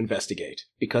down to investigate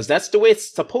because that's the way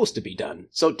it's supposed to be done.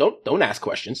 So don't ask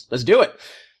questions. Let's do it.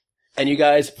 And you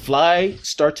guys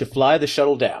start to fly the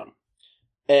shuttle down.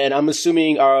 And I'm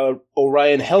assuming our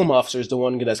Orion Helm officer is the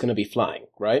one that's going to be flying,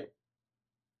 right?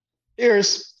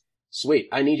 Cheers. Sweet.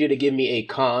 I need you to give me a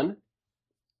con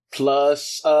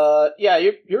plus,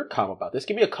 you're calm about this.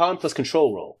 Give me a con plus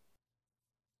control roll.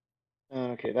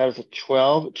 Okay, that is a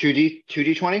 12.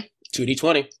 2d20?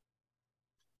 2d20.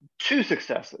 2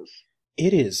 successes.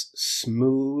 It is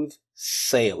smooth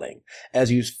sailing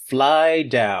as you fly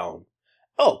down.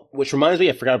 Oh, which reminds me,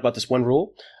 I forgot about this one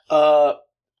rule.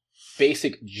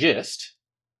 Basic gist.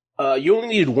 You only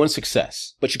needed 1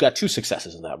 success, but you got 2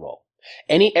 successes in that roll.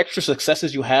 Any extra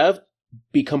successes you have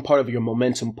become part of your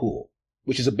momentum pool,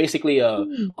 which is basically a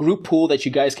group pool that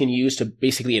you guys can use to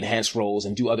basically enhance rolls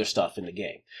and do other stuff in the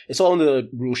game. It's all in the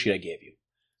rule sheet I gave you.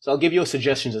 So I'll give you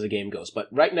suggestions as the game goes. But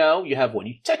right now, you have 1.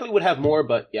 You technically would have more,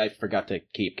 but yeah, I forgot to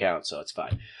keep count, so it's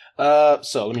fine.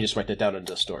 So let me just write that down in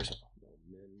the story. So,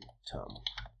 momentum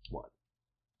 1.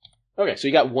 Okay, so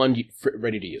you got 1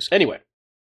 ready to use. Anyway,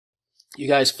 you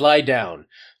guys fly down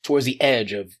towards the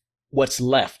edge of what's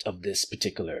left of this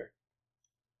particular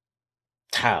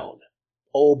town.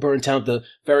 All burned down. The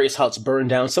various huts burned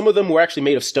down. Some of them were actually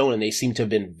made of stone and they seem to have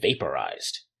been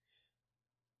vaporized.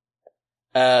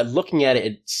 Looking at it,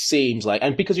 it seems like,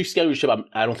 and because you scale your ship,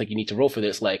 I don't think you need to roll for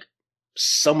this, like,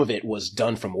 some of it was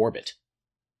done from orbit.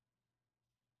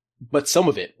 But some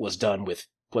of it was done with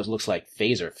what looks like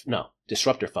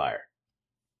disruptor fire.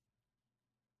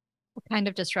 What kind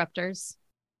of disruptors?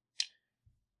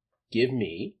 Give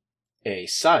me a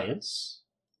science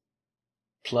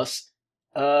plus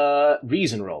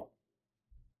reason roll.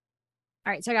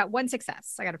 All right, so I got 1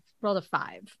 success. I got to roll a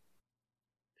 5.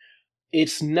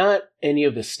 It's not any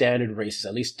of the standard races,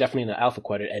 at least definitely in the Alpha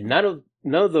Quadrant, and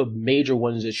none of the major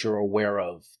ones that you're aware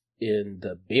of in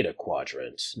the Beta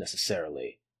Quadrant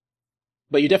necessarily.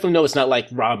 But you definitely know it's not like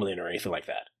Romulan or anything like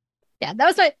that. Yeah,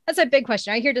 that's a big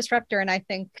question. I hear disruptor, and I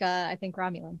think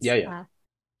Romulans. Yeah.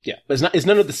 Yeah, but it's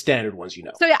none of the standard ones, you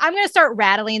know. So yeah, I'm going to start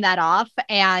rattling that off,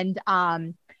 and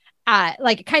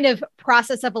like kind of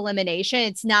process of elimination.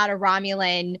 It's not a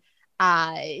Romulan,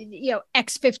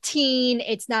 X-15.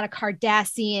 It's not a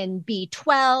Cardassian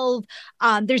B-12.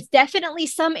 There's definitely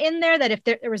some in there that if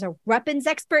there was a weapons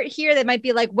expert here, that might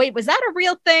be like, wait, was that a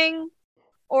real thing?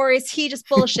 Or is he just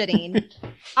bullshitting?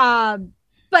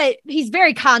 But he's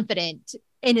very confident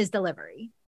in his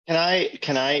delivery.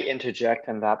 Can I interject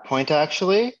on that point,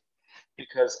 actually?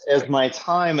 Because as my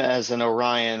time as an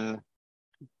Orion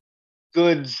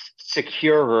goods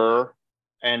securer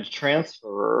and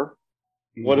transferer,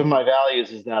 one of my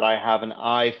values is that I have an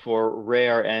eye for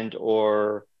rare and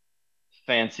or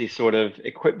fancy sort of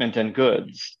equipment and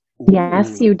goods.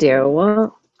 Yes, you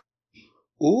do.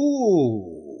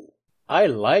 Ooh. I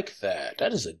like that.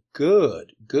 That is a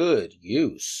good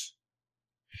use.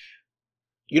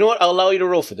 You know what? I'll allow you to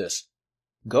roll for this.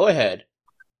 Go ahead.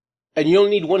 And you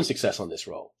only need 1 success on this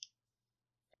roll.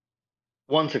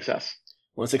 1 success.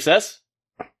 1 success?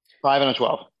 5 and a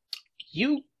 12.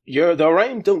 The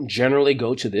Orion don't generally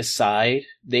go to this side.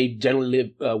 They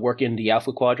generally work in the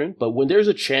Alpha Quadrant, but when there's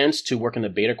a chance to work in the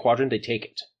Beta Quadrant, they take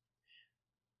it.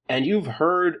 And you've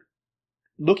heard,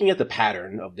 looking at the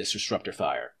pattern of this disruptor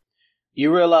fire,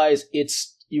 you realize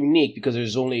it's unique because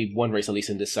there's only one race, at least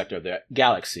in this sector of the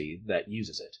galaxy, that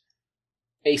uses it.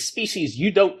 A species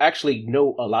you don't actually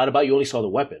know a lot about, you only saw the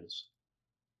weapons.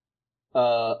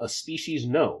 A species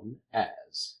known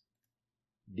as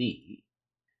the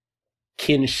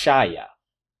Kinshaya.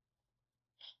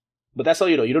 But that's all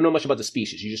you know. You don't know much about the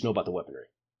species, you just know about the weaponry.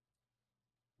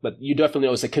 But you definitely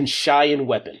know it's a Kinshayan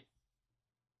weapon.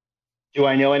 Do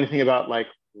I know anything about, like,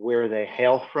 where they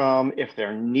hail from, if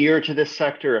they're near to this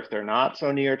sector, if they're not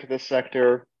so near to this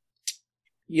sector?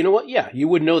 You know what? Yeah, you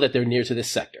would know that they're near to this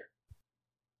sector.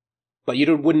 But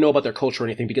you wouldn't know about their culture or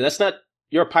anything, because that's not...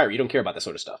 You're a pirate, you don't care about that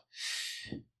sort of stuff.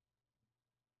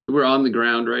 We're on the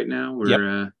ground right now.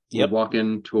 We're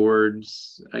walking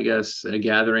towards, I guess, a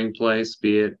gathering place,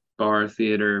 be it bar,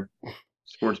 theater,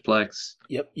 sportsplex.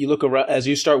 Yep, you look around, as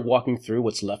you start walking through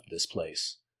what's left of this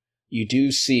place, you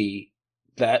do see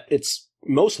that it's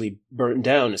mostly burnt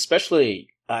down, especially,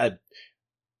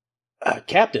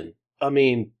 Captain, I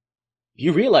mean,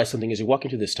 you realize something as you walk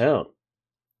into this town.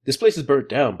 This place is burnt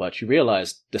down, but you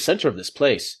realize the center of this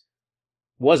place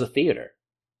was a theater.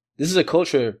 This is a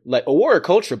culture, like a warrior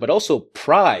culture, but also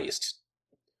prized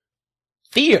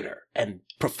theater and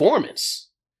performance.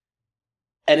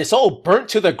 And it's all burnt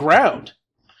to the ground.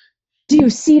 Do you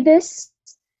see this?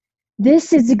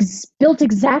 This is built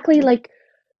exactly like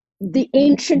the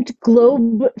ancient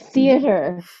Globe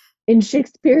Theater in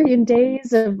Shakespearean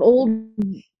days of old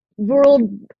world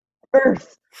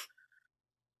Earth.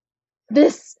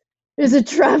 This is a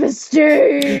travesty.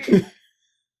 We have to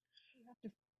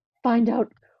find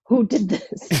out who did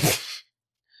this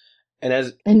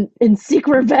and seek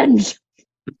revenge.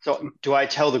 So, do I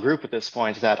tell the group at this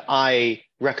point that I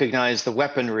recognize the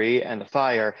weaponry and the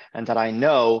fire, and that I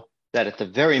know that at the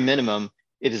very minimum,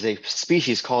 it is a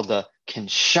species called the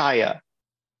Kinshaya?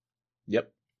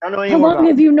 Yep. I don't know any How more long about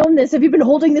have you known this? Have you been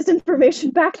holding this information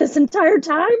back this entire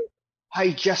time?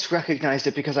 I just recognized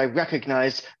it because I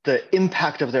recognized the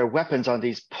impact of their weapons on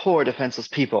these poor defenseless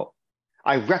people.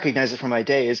 I recognize it from my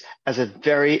days as a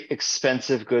very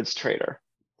expensive goods trader.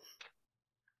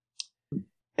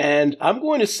 And I'm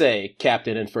going to say,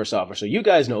 Captain and First Officer, you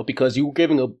guys know because you were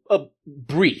giving a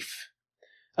brief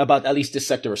about at least this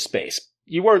sector of space.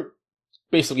 You weren't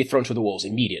basically thrown to the wolves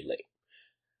immediately.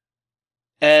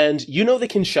 And you know the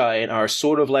Kinshayan are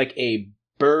sort of like a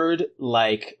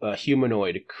bird-like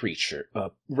humanoid creature,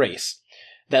 race,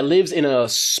 that lives in a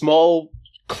small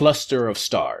cluster of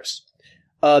stars.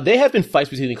 They have been fights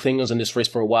between the Klingons and this race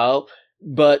for a while,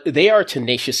 but they are a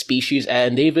tenacious species,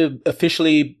 and they've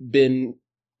officially been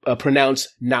pronounced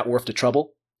not worth the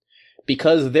trouble,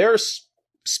 because their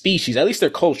species, at least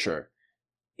their culture,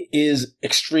 is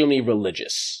extremely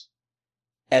religious.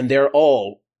 And they're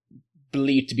all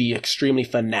believed to be extremely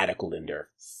fanatical in their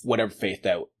whatever faith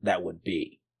that would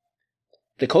be.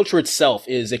 The culture itself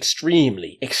is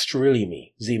extremely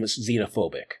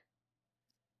xenophobic.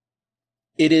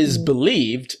 It is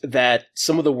believed that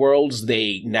some of the worlds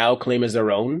they now claim as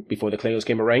their own, before the Klingons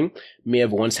came around, may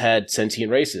have once had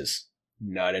sentient races.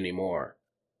 Not anymore.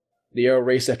 They are a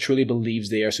race that truly believes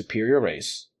they are a superior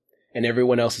race, and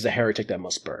everyone else is a heretic that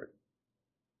must burn.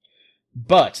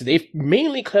 But they've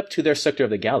mainly kept to their sector of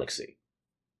the galaxy.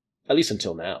 At least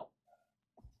until now.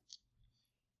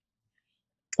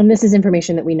 And this is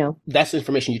information that we know. That's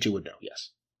information you two would know, yes.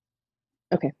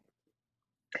 Okay.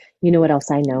 You know what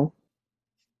else I know?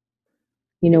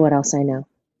 You know what else I know?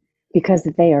 Because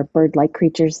they are bird-like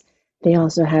creatures, they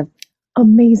also have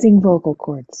amazing vocal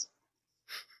cords.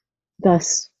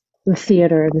 Thus, the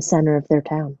theater in the center of their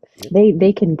town.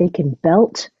 They can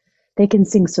belt, they can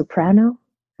sing soprano.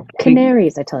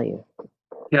 Canaries, I tell you.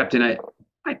 Captain,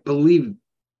 I believe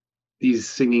these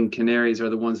singing canaries are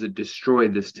the ones that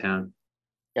destroyed this town.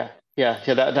 Yeah.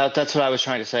 That's what I was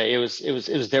trying to say. It was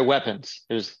their weapons.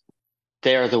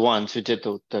 They're the ones who did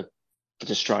the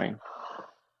destroying.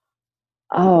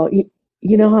 Oh,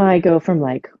 you know how I go from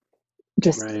like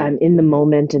just Right. I'm in the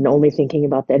moment and only thinking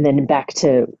about that, and then back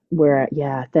to where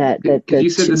that Because you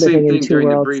said the same living in thing two during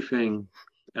the worlds. briefing.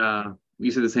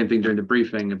 You said the same thing during the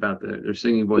briefing about their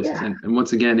singing voices, Yeah. and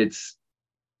once again, it's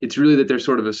really that they're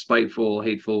sort of a spiteful,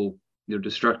 hateful,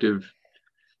 destructive,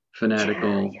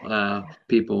 fanatical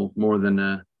people more than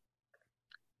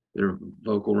their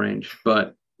vocal range.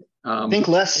 But Think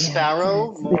less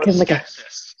Sparrow, it's more like a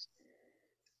Skeksis.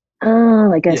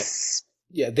 like a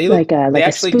Yeah, they look, like they a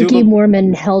actually do spooky look,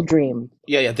 Mormon hell dream.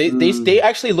 Yeah, they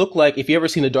actually look like, if you ever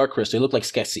seen the Dark Crystal, they look like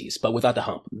Skeksis, but without the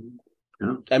hump.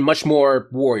 Yeah. And much more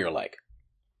warrior-like.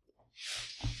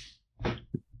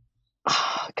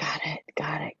 Oh, got it.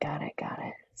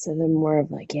 So they're more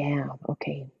of like,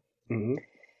 okay. Mm-hmm.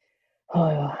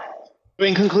 Oh,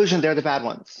 In conclusion, they're the bad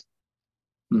ones.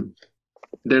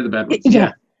 They're the bad ones.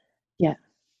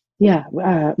 yeah.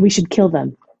 We should kill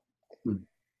them.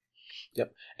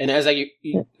 Yep. And as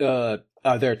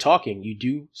they're talking, you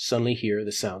do suddenly hear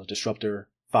the sound of disruptor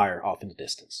fire off in the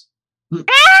distance.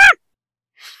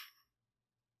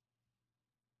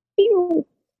 Ew.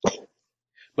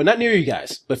 But not near you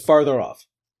guys, but farther off.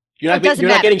 You're not doesn't you're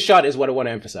not matter. getting shot, is what I want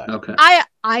to emphasize. Okay.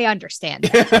 I understand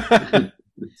that.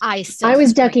 I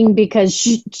was ducking because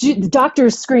the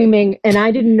doctor's screaming, and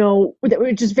I didn't know,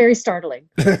 which is very startling.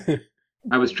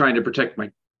 I was trying to protect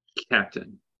my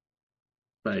captain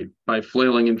by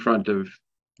flailing in front of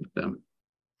them.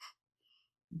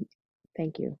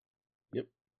 Thank you. Yep.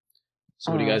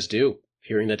 So what do you guys do,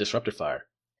 hearing that disruptor fire?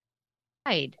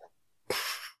 Hide.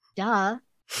 Duh.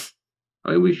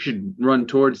 I mean, we should run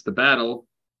towards the battle,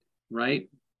 right?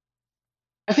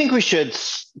 I think we should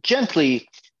gently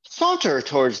saunter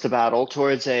towards the battle,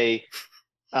 towards a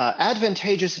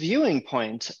advantageous viewing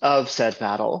point of said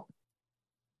battle,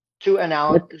 to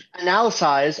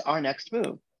analyze our next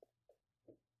move.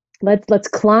 Let's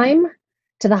climb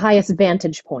to the highest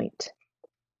vantage point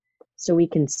so we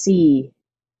can see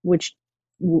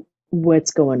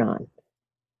what's going on.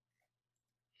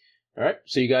 All right,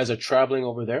 so you guys are traveling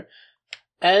over there.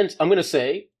 And I'm going to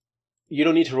say, you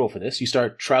don't need to roll for this. You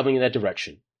start traveling in that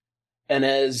direction. And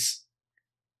as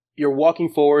you're walking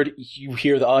forward, you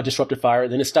hear the odd disruptive fire,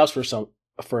 then it stops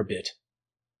for a bit.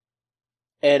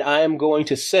 And I am going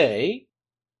to say,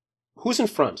 who's in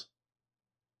front?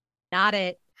 Not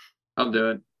it. I'll do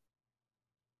it.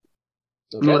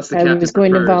 Okay. Unless the I captain was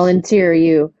going to prefers. volunteer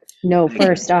you. No,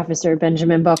 first officer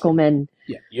Benjamin Buckleman.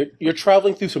 Yeah, you're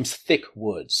traveling through some thick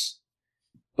woods.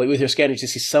 But with your scanner, you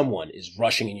see someone is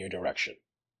rushing in your direction.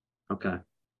 Okay.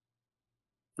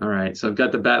 All right. So I've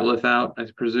got the bat'leth out, I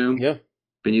presume. Yeah.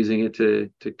 Been using it to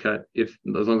cut, as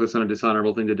long as it's not a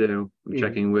dishonorable thing to do. I'm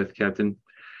checking with Captain.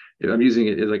 I'm using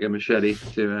it as like a machete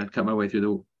to cut my way through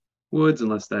the woods,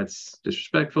 unless that's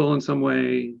disrespectful in some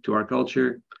way to our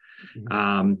culture.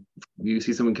 You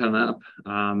see someone coming up.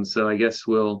 So I guess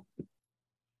we'll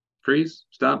freeze,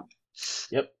 stop.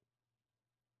 Yep.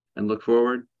 And look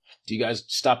forward. Do you guys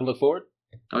stop and look forward?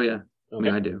 Oh, yeah. Okay. I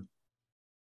mean, I do.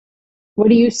 What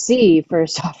do you see,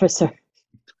 first officer?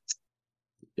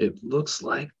 It looks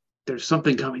like there's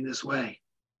something coming this way.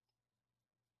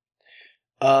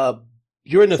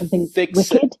 You're in a Something thick...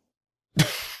 wicked?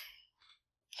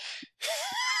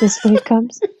 This way it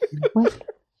comes? What?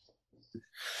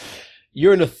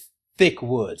 You're in a thick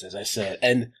woods, as I said,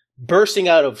 and bursting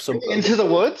out of some... Into the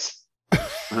woods?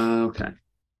 Okay.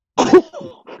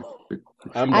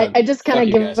 I'm done. I just kind Fuck of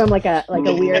you give guys. him like a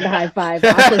weird high five,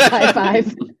 awkward high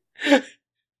five.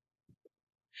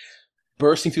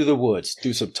 Bursting through the woods,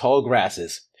 through some tall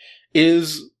grasses,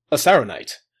 is a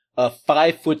Saronite. A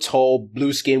 5-foot-tall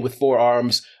blue skin with 4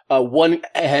 arms, one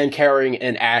hand carrying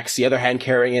an axe, the other hand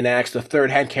carrying an axe, the third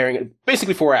hand carrying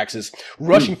basically 4 axes,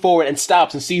 rushing forward and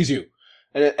stops and sees you.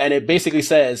 And it basically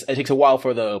says, it takes a while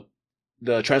for the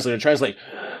translator to translate,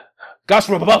 "Gods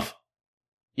from above,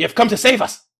 you have come to save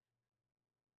us."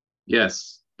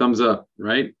 Yes. Thumbs up,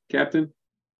 right, Captain?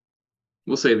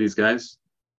 We'll save these guys.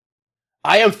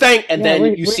 I am thanked, and Yeah,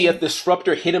 then you see a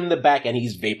disruptor hit him in the back and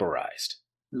he's vaporized.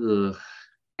 Ugh.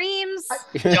 Screams.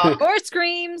 Duck. More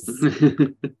screams.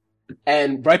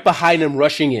 And right behind him,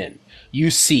 rushing in, you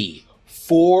see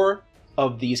 4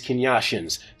 of these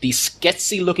Kenyashans, these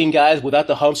sketsy-looking guys without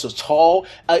the humps, so tall.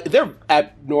 They're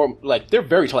abnormal, like they're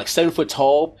very tall, like 7 foot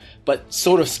tall, but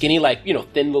sort of skinny, like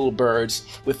thin little birds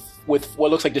with what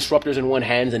looks like disruptors in one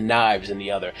hand and knives in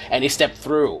the other. And they step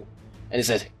through, and it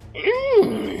says,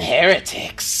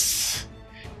 "Heretics."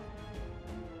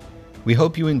 We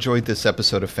hope you enjoyed this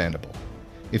episode of Fandible.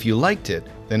 If you liked it,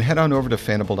 then head on over to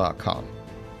Fandible.com.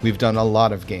 We've done a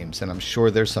lot of games, and I'm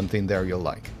sure there's something there you'll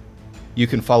like. You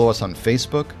can follow us on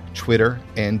Facebook, Twitter,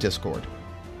 and Discord.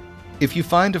 If you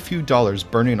find a few dollars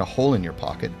burning a hole in your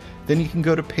pocket, then you can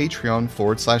go to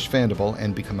Patreon/Fandible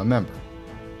and become a member.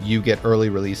 You get early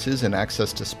releases and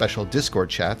access to special Discord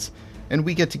chats, and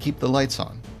we get to keep the lights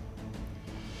on.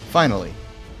 Finally,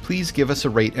 please give us a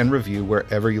rate and review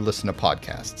wherever you listen to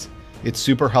podcasts. It's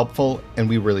super helpful, and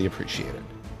we really appreciate it.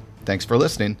 Thanks for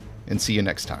listening, and see you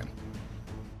next time.